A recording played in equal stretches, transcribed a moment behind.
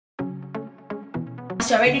As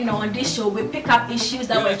you already know, on this show, we pick up issues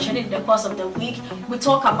that were trending in the course of the week. We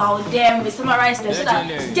talk about them, we summarize them, so that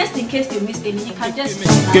just in case you missed any, you can just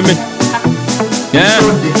give me. Yeah.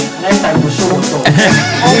 Next time we'll show what's up.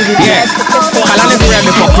 Yeah. Kalani friend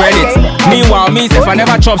me for credit. Meanwhile, me if I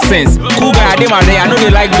never chop sense. Cool guy, I did my day. I know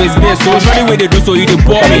they like this base, so surely way they do so you they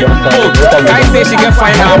bore me. Oh, guy say she get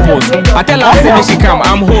fine apples. I tell her say she come,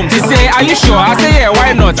 I'm home. She say, are you sure? I say yeah,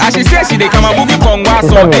 why not? And she say she they come a movie Kongwa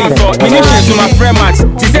so hey so. Me need to my friend match.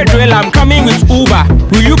 She said, Drill, I'm coming with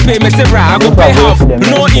Uber. Will you pay me? Say, I go pay half.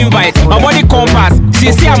 No invite. My body compass.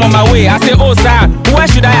 She say I'm on my way. I say, oh sir, where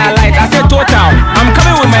should I alight? I say total. I'm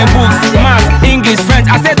coming with my books, math, English, French.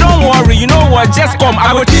 I said, don't worry, you know what? Just come,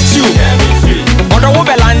 I will teach you. Chemistry.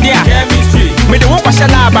 Chemistry. Me the walk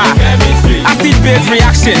laba. Acid-based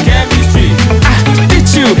reaction. Chemistry.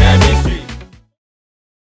 Teach you. Chemistry.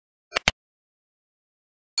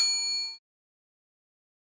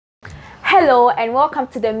 Hello and welcome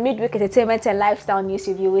to the Midweek Entertainment and Lifestyle News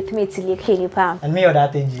Review with me, OdarteyGH. And me,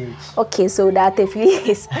 OdarteyGH. Okay, so Odartey,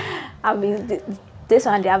 please. This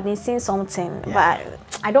one, I've been seeing something, but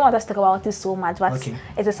I don't want us to talk about this so much, but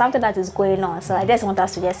it is something that is going on, so I just want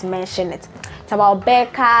us to just mention it. It's about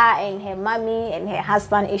Becca and her mommy and her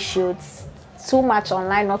husband issues. Too much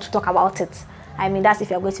online not to talk about it. I mean, that's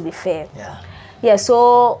if you're going to be fair. Yeah,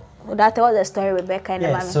 so that was the story with Becca and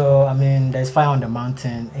her mommy. So, I mean, there's fire on the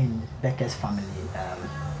mountain in Becca'S family.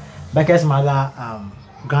 Becca'S mother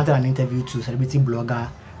granted an interview to celebrity blogger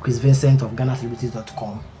Chris Vincent of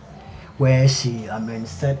GhanaCelebrities.com. where she,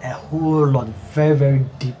 said a whole lot, very, very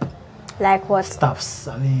deep. Like what? Stuffs.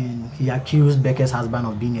 I mean, he accused Becca'S husband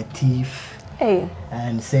of being a thief. Hey.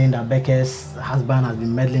 And saying that Becca'S husband has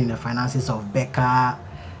been meddling in the finances of Becca.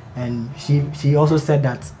 And she also said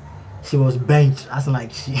that she was benched, as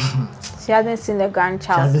like she hasn't seen the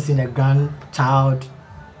grandchild. She hasn't seen the grandchild.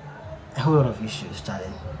 A whole lot of issues, Charlie.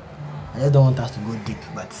 I just don't want us to go deep,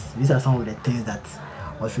 but these are some of the things that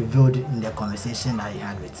was revealed in the conversation that he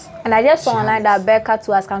had with. And I just saw online that Becca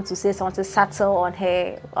too has come to say something subtle on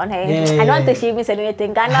her. I don't think she even said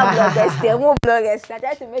anything. Ghana bloggers, they're more bloggers. I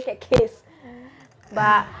tried to make a case.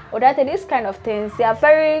 But Odartey, these kind of things, they are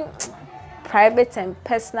very private and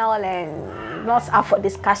personal and not up for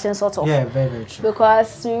discussion, sort of. Yeah, very, very true.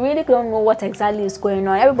 Because we really don't know what exactly is going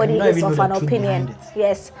on. Everybody is of an opinion.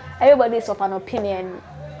 Yes, everybody is of an opinion.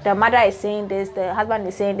 The mother is saying this, the husband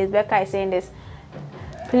is saying this, Becca is saying this.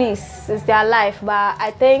 Please, it's their life, but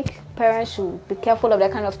I think parents should be careful of the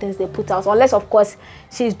kind of things they put out, unless of course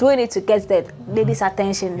she's doing it to get the lady's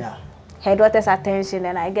attention, her daughter's attention,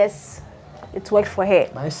 and I guess it worked for her.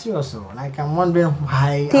 But I see also, like, I'm wondering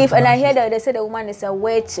why. Thief, and I hear that they say the woman is a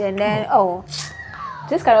witch, and then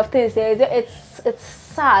this kind of things, it's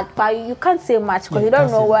sad, but you can't say much because you don't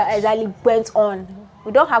know what exactly went on.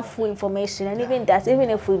 We don't have full information, and even that, even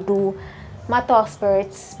if we do, matter of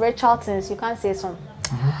spiritual things, you can't say some.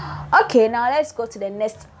 Okay, now let's go to the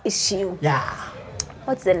next issue. Yeah.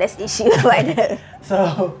 What's the next issue?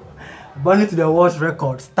 So, Born to the World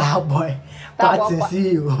Record, Starboy, Patton,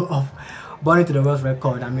 CEO of Born to the World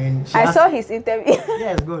Record. I mean, I saw his interview.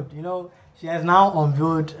 Yeah, it's good. You know, she has now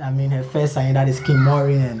unveiled, her first sign, that is Kim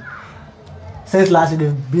Maureen, and since last year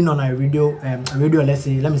they've been on a radio,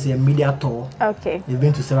 let me say a media tour. Okay. They've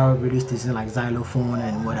been to several radio stations like Xylophone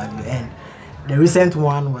and what have you. And the recent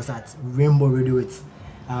one was at Rainbow Radio with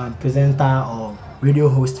presenter or radio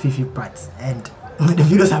host Fifi Pratt, and the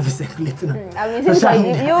videos have been circulating.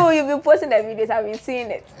 You've been posting the videos, I've been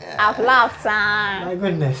seeing it. I've laughed. My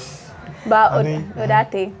goodness. But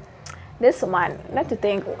Odartey, this man, not to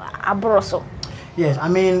think Abroso. Yes,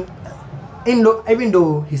 even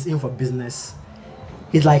though he's in for business,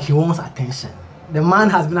 he's like he wants attention. The man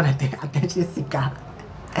has been an attention seeker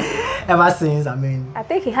ever since. I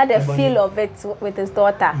think he had a feel of it with his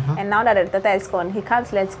daughter, and now that the daughter is gone, he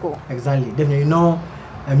can't let go. Exactly, definitely.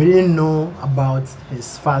 We didn't know about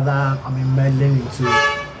his father. Meddling into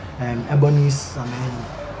Ebony's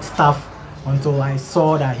stuff until I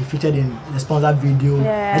saw that he featured in the sponsored video.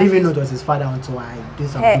 I didn't even know it was his father until I did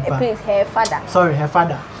some deeper. Please, her father. Sorry, her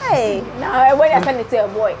father. Hey, now when I send it to a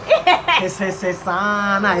boy. It's her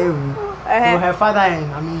son. So her father,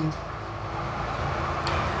 and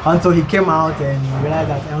until he came out and realized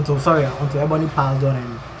that until Ebony passed on,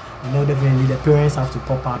 and definitely the parents have to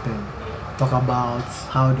pop up and talk about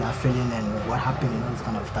how they are feeling and what happened and all this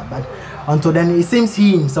kind of stuff. But until then, it seems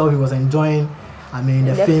he himself, he was enjoying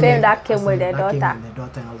the fame that came with the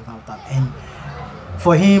daughter and all this kind of stuff. And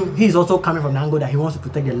for him, he's also coming from the angle that he wants to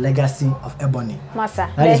protect the legacy of Ebony. Massa,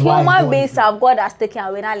 the human beings of God has taken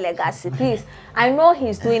away that legacy. Please, I know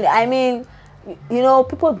he's doing it.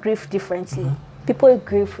 People grieve differently. people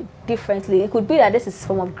grieve differently. It could be that this is a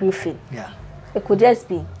form of grieving. Yeah. It could just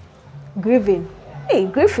be grieving. Hey,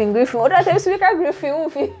 grieving. What do I say? Grieving.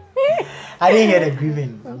 I didn't hear the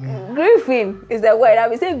grieving. I mean, grieving is the word. I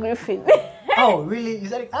will say grieving. Oh, really? You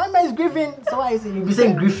said it's grieving. So why is it? You'll be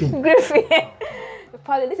saying grieving. Grieving.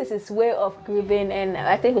 Probably this is his way of grieving, and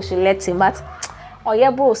I think we should let him. But oh yeah,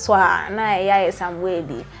 bro, so yeah, some way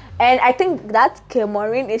be. And I think that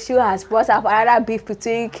Cameroon issue has brought up another beef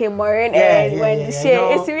between Cameroon and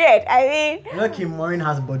it's weird. I mean, you know, Cameroon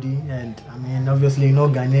has body, and I mean, obviously, you know,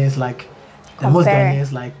 Ghanaians like most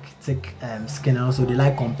Ghanaians like take skin, also they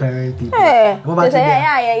like comparing people. Yeah, more about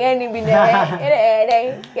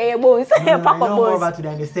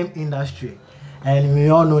in the same industry. And we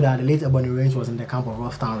all know that the late Ebony Range was in the camp of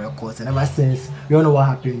Rough Town Records, and ever since we all know what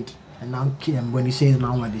happened. And now when she is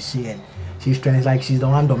now when she and she's trending, like she's the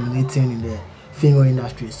one dominating in the female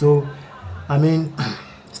industry. So I mean,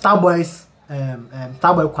 Starboy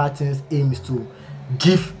Quartins aim is to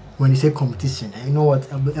give when they say competition. And you know what?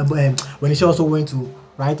 When she also went to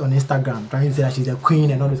write on Instagram trying to say that she's a queen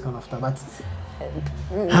and all this kind of stuff, but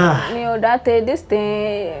you know that this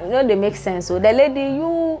thing, you know, they make sense. So the lady,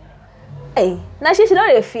 you, hey, now she's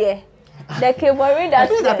not a fear. The Cameroon that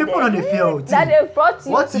people don't fear that they brought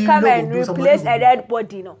you to come and replace a dead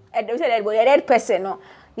body, no, a dead person, no.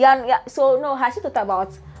 Yeah. So no, has she thought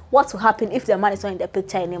about what will happen if the man is not in the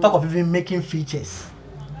picture anymore? Talk of even making features,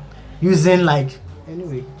 using like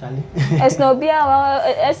anyway, Charlie. It's not be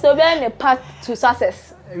a path to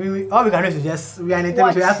success. All we can do is just we are in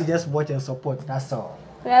the we have to just watch and support. That's all.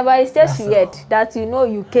 Yeah, but it's just weird that you know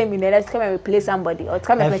you came in there to come and replace somebody or to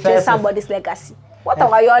come and replace somebody's legacy. What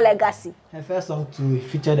about your legacy? The first song to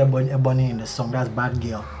feature Ebony in the song, that's Bad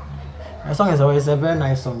Girl. The song is always a very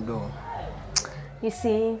nice song though. You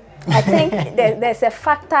see, I think there's a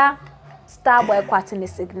factor Starboy Quartin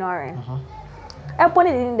is ignoring.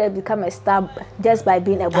 Ebony didn't become a star just by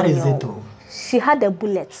being Ebony. That is it though. She had the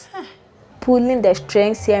bullets, pulling the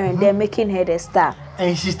strings here and there, making her the star.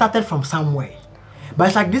 And she started from somewhere. But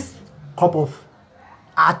it's like this crop of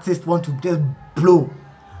artists want to just blow.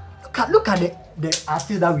 Look at the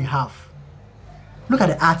artists that we have. Look at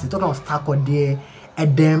the artists. Talking about Starboy,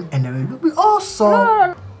 Edem, and everything. We all saw.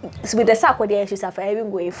 No. So with the Starboy, she's even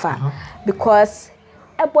going far because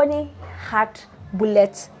Ebony had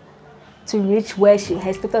bullets to reach where she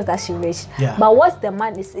has status that she reached. Yeah. But what the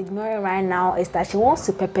man is ignoring right now is that she wants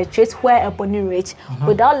to perpetuate where Ebony reached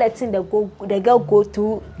without letting the girl go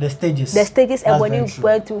through the stages. The stages Ebony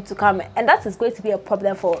went through to come, and that is going to be a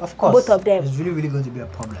problem for both of them. It's really going to be a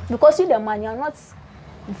problem because you, the man, you're not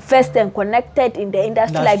first and connected in the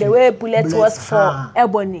industry like the way Bullet was for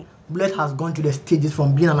Ebony. Bullet has gone through the stages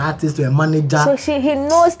from being an artist to a manager. So he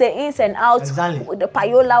knows the ins and outs, with the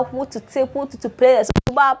payola, who to take, who to play,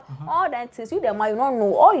 all that things. You the man, you don't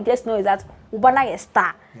know. All you just know is that Ubana is a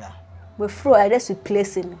star. Yeah. With Fro, I just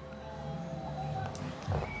replacing.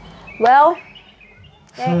 Well,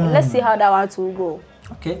 let's see how that one will go.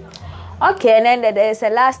 Okay. Okay, and then there's a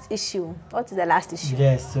last issue. What is the last issue?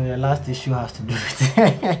 Yes, so the last issue has to do with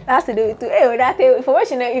has to do with hey, that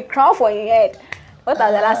information you crown for your head. What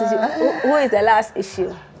are the last issue? Who is the last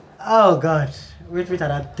issue? Oh God, which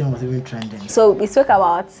other thing was even trending? So we spoke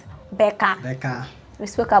about Becca. We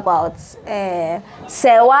spoke about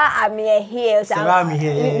Serwaa Amihere. Serwaa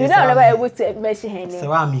Amihere. You don't never able to mention her name.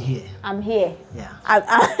 Serwaa Amihere. I'm here. Yeah. I'm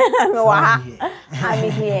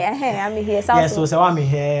here. Yeah, so Serwaa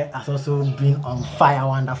Amihere has also been on fire,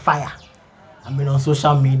 under fire. I mean, on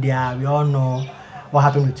social media, we all know what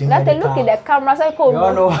happened between Medical. Look at the camera. We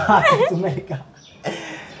all know what happened to Medical.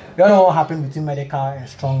 We all know what happened between Medical and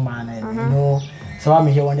Strongman, and you know, Serwaa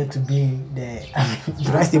Amihere wanted to be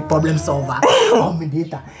the problem solver or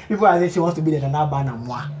mediator. People are saying she wants to be the Nanaba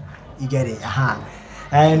Namwa. You get it?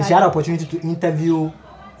 And she had the opportunity to interview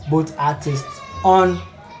both artists on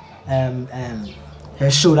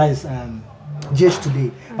her show, that is GH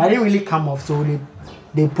Today. But it didn't really come off, so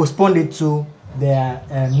they postponed it to their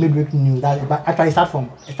midweek news. But actually, it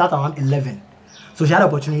started around 11. So she had the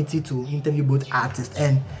opportunity to interview both artists.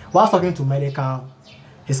 And while talking to Medical,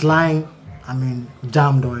 his line, I mean,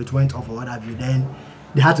 jammed or it went off or what have you. Then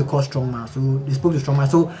they had to call Strongman. So they spoke to Strongman.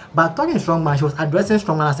 So by talking to Strongman, she was addressing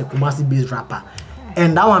Strongman as a Kumasi-based rapper.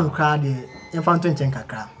 And that one cried the Infanto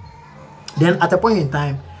Nchenkakra. Then at a point in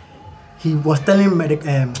time, he was telling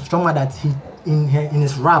Strongman that he in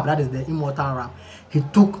his rap, that is the immortal rap, he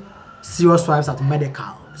took serious swipes at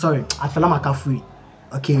Medical. Sorry, at Fela Makafui.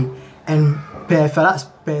 Okay. And per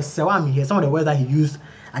Serwaa Amihere, some of the words that he used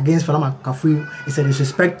against Fela Makafui is a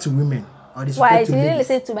disrespect to women or disrespect to ladies. Why? He didn't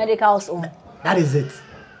listen to Medical's own. That is it.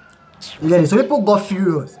 You get it? So people got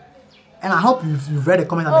furious. And I hope you've read the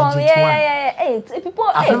comment on the GH1. Yeah. Hey, people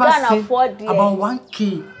can't afford the about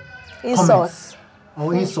 1K insults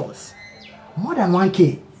or insults. More than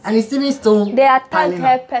 1K. And it's even still. They attacked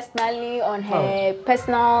her personally on her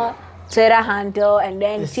personal Twitter handle and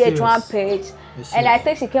then GH1 page. And I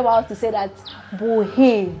think she came out to say that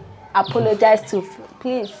he apologized to.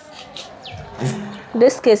 Please.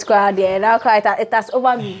 This case crowd there. Now it has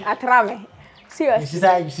over me. I try me. Seriously. She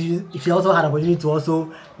said she also had an opportunity to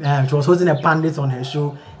also she was hosting a pundit on her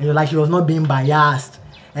show and like she was not being biased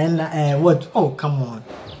and what? Oh, come on,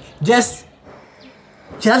 just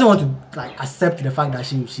she doesn't want to like accept the fact that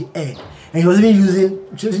she aired and she was even using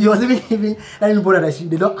she was even letting people that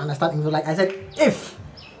they don't understand. It was like I said, if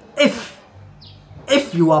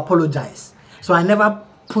you apologize, so I never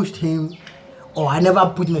pushed him or I never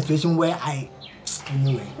put him in a situation where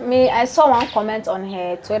anyway. I saw one comment on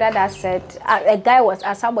her Twitter that said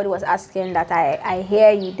somebody was asking that I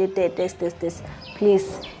hear you did this.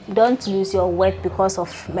 Please don't lose your word because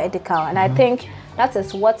of medical. And I think that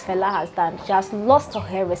is what Fela has done. She has lost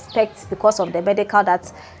her respect because of the medical that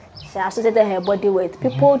she associated her body with.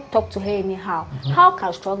 People talk to her anyhow. How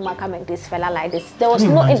can Strongman come and this Fela like this? There was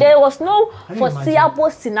no foreseeable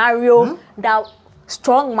scenario that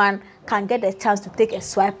Strongman can get the chance to take a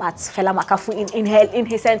swipe at Fela Makafu in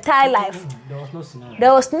his entire life.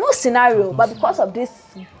 There was no scenario. But because of this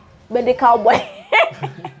medical boy,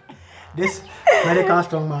 this medical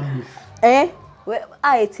Strongman beef.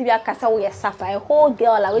 I suffer a whole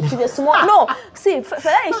girl like which is small. No, see,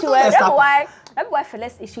 Fela issue that's why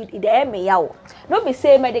Fela's issued in the MA. No be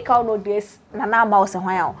say medical no this na mouse and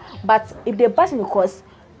while. But if they bash because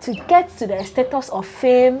to get to the status of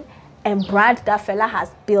fame and brand that Fela has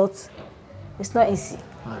built, it's not easy.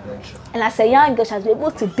 And as a young girl, she has been able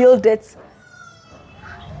to build it.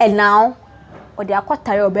 And now, or they are quite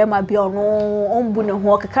tired of Bema be on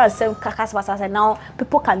and now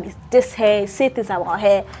people can diss her, say things about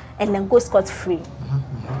her, and then go scot-free.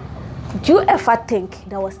 Do you ever think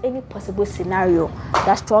there was any possible scenario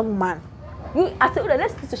that Strongman? I think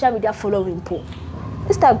let's see social media following pool.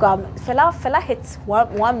 Instagram, Fela hits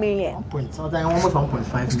 1 million. Almost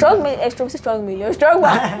 1.5. Strongman.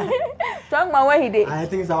 Strongman when he did. I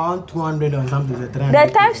think it's around 200 or something. The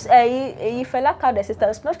times Fela called the sister,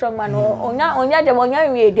 it's not Strongman.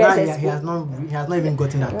 He has not even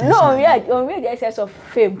gotten that. No, only the essence of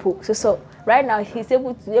fame. So right now he's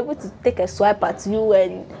able to take a swipe at you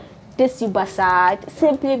and diss you bastard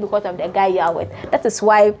simply because of the guy you are with. That is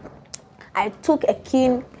why I took a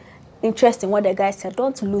keen interest in what the guy said.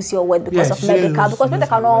 Don't lose your word because of medical. Because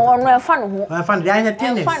medical no fun.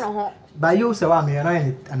 But you say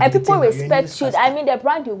and people respect you. I mean, the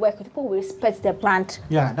brand you work with, people respect the brand.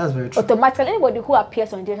 Yeah, that's very true. Automatically, anybody who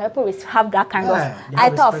appears on TV, people have that kind of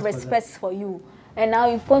item of respect for you. And now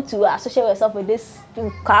you've come to associate yourself with this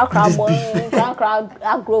crowd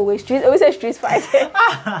aggro street. We say street fight.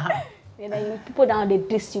 You know, people down they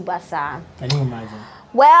diss you, basa. Can you imagine?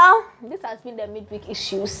 Well, this has been the midweek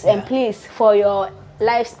issues, and please, for your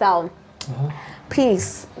lifestyle,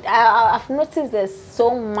 please, I've noticed there's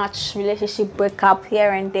so much relationship breakup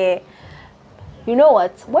here and there. You know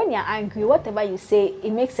what? When you're angry, whatever you say,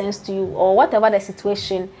 it makes sense to you, or whatever the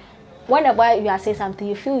situation, whenever you are saying something,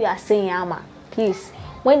 you feel you are saying yama. Please,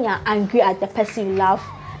 when you're angry at the person you love,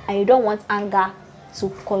 and you don't want anger to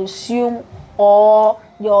consume or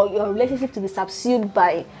your relationship to be subsumed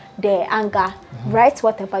by the anger, write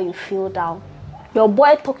whatever you feel down. Your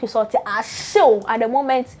boy talk you something show at the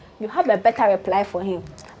moment you have a better reply for him,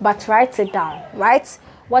 but write it down. Write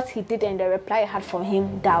what he did and the reply you had from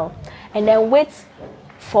him down, and then wait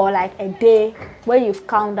for like a day when you've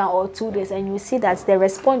calmed down or 2 days and you see that the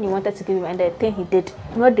response you wanted to give him and the thing he did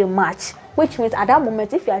not the match, which means at that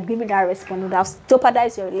moment if you are giving that response, it would have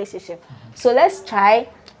jeopardized your relationship. So let's try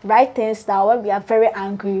write things down when we are very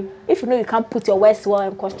angry. If you know you can't put your words well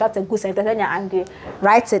and construct a good sentence when you're angry,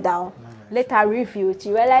 write it down. Later review it.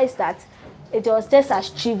 You realize that it was just as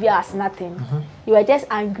trivial as nothing. You were just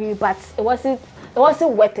angry, but it wasn't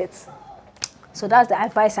worth it. So that's the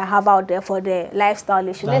advice I have out there for the lifestyle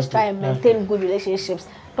issue. Let's try and maintain good relationships.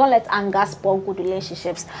 Don't let anger spoil good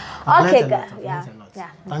relationships. Okay, guys. Yeah.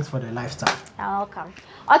 Thanks for the lifestyle. You're welcome.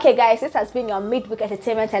 Okay, guys, this has been your midweek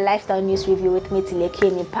entertainment and lifestyle news review with me,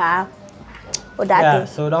 Tileke Nipa. Yeah,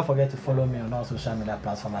 so don't forget to follow me on all social media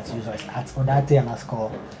platforms as usual. It's at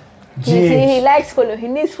OdarteyGH. He likes follow. He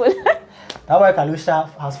needs follow. That way, Kalusha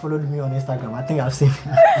has followed me on Instagram. I think I've seen.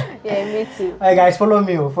 Yeah, me too. Hey guys, follow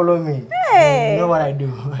me. You know what I do.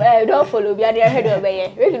 Don't follow me. I didn't heard of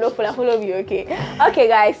it. If you don't follow me, okay. Okay,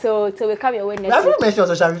 guys. So to become your witness. Have you mentioned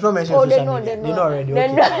social media? Oh, they know. They know already.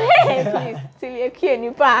 Okay. Please, till you're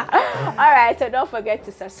cute, all right. So don't forget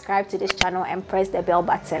to subscribe to this channel and press the bell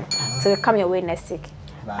button to become your witness.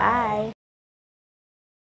 Bye.